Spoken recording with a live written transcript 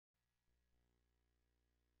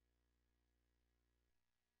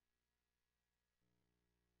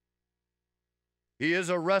He is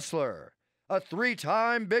a wrestler, a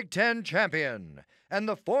three-time Big Ten champion, and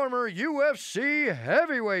the former UFC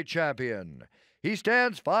heavyweight champion. He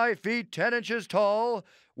stands 5 feet 10 inches tall,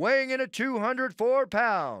 weighing in at 204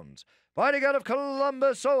 pounds, fighting out of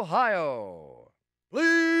Columbus, Ohio.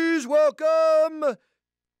 Please welcome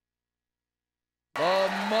the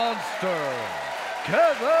monster,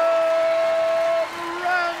 Caol.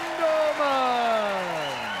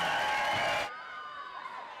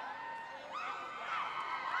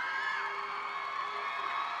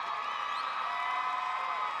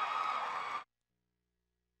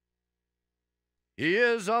 He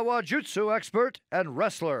is a Wajutsu expert and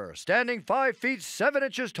wrestler, standing 5 feet 7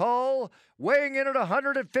 inches tall, weighing in at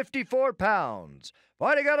 154 pounds,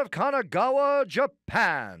 fighting out of Kanagawa,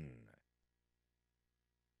 Japan.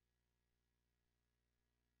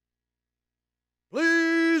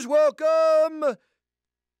 Please welcome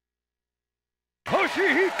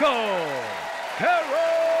Toshihiko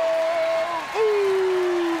Caol.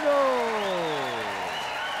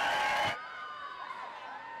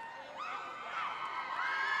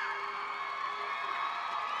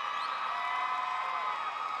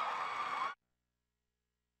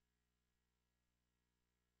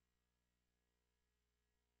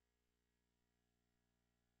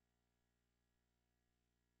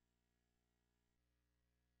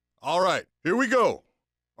 All right, here we go.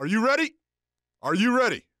 Are you ready? Are you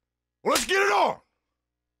ready? Well, let's get it on!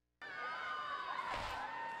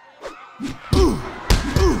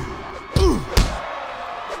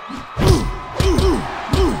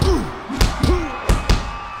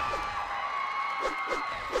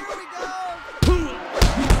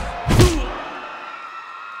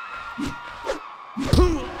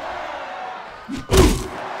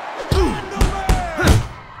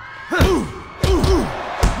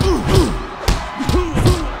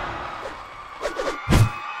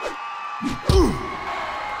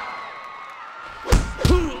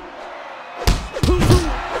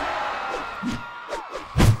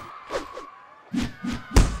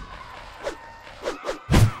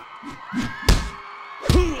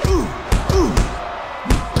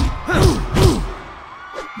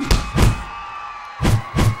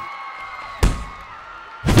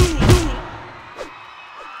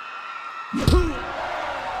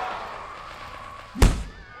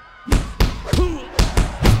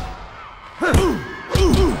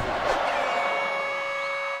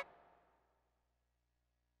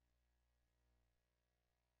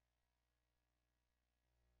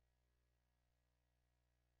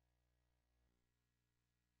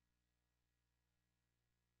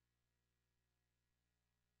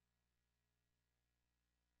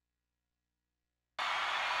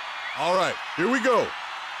 All right, here we go.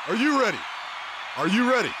 Are you ready? Are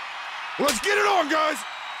you ready? Well, let's get it on, guys!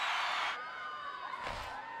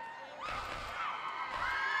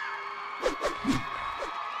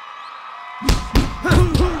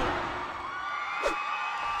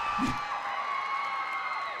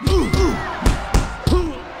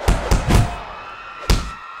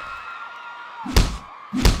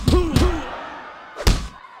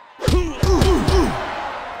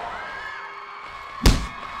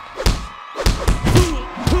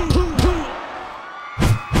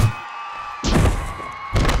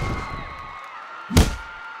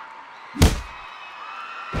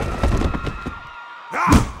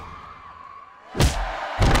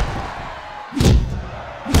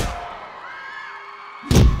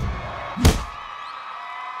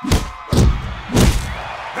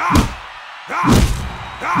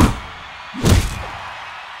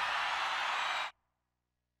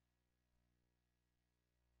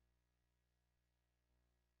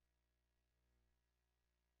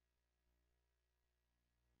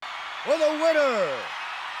 For the winner,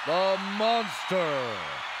 the monster,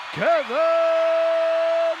 Caol.